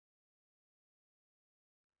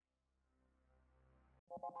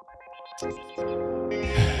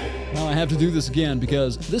Well, I have to do this again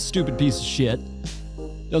because this stupid piece of shit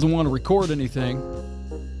doesn't want to record anything,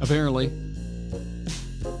 apparently,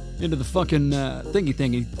 into the fucking thingy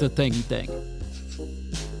thing.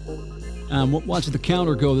 I'm watching the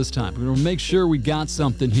counter go this time. We're going to make sure we got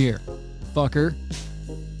something here. Fucker.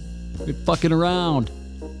 Quit fucking around.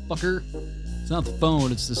 Fucker. It's not the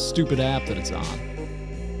phone, it's the stupid app that it's on.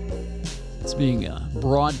 It's being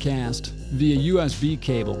broadcast via USB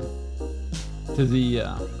cable to the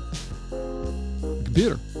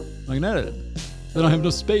computer. I can edit it. They don't have no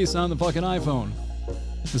space on the fucking iPhone.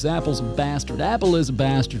 Because Apple's a bastard. Apple is a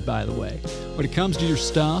bastard, by the way. When it comes to your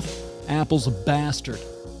stuff, Apple's a bastard.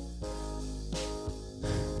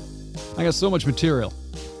 I got so much material,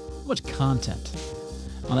 so much content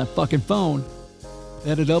on that fucking phone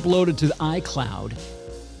that it uploaded to the iCloud,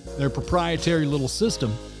 their proprietary little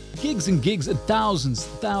system. Gigs and gigs and thousands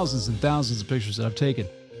and thousands of pictures that I've taken.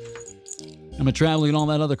 And my traveling and all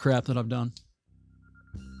that other crap that I've done.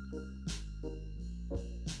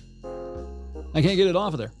 I can't get it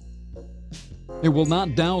off of there. It will not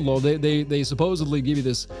download. They supposedly give you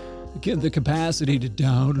this, the capacity to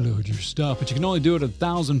download your stuff, but you can only do it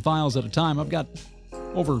 1,000 files at a time. I've got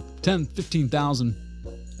over 10, 15,000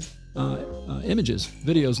 images,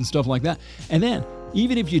 videos, and stuff like that. And then,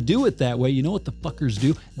 even if you do it that way, you know what the fuckers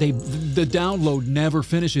do? The download never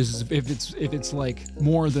finishes if it's like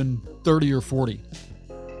more than 30 or 40.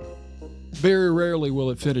 Very rarely will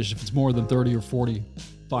it finish if it's more than 30 or 40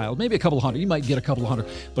 files. Maybe a couple hundred. You might get a couple hundred.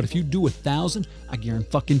 But if you do 1,000, I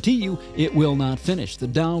guarantee you, it will not finish. The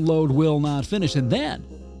download will not finish. And then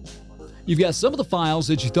you've got some of the files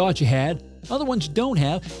that you thought you had, other ones you don't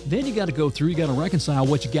have. Then you got to go through, you got to reconcile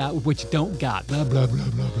what you got with what you don't got. Blah, blah, blah,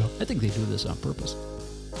 blah, blah. I think they do this on purpose.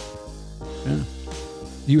 Yeah.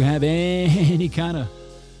 You have any kind of,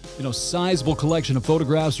 sizable collection of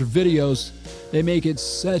photographs or videos, they make it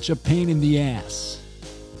such a pain in the ass.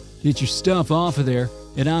 Get your stuff off of there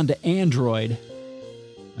and onto Android.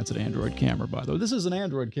 That's an Android camera, by the way. This is an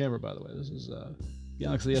Android camera, by the way. This is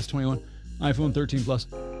Galaxy S21, iPhone 13 Plus.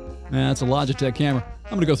 That's a Logitech camera.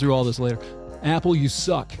 I'm going to go through all this later. Apple, you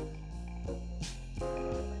suck.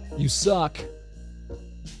 You suck.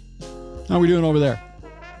 How are we doing over there?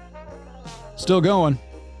 Still going.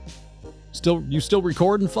 You still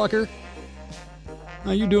recording, fucker?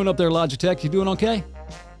 How you doing up there, Logitech? You doing okay?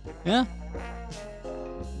 Yeah?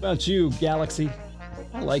 What about you, Galaxy?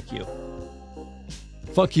 I like you.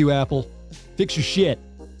 Fuck you, Apple. Fix your shit.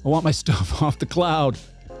 I want my stuff off the cloud.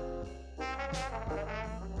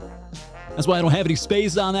 That's why I don't have any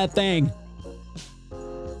space on that thing.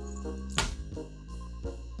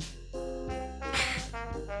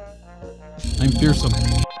 I'm fearsome.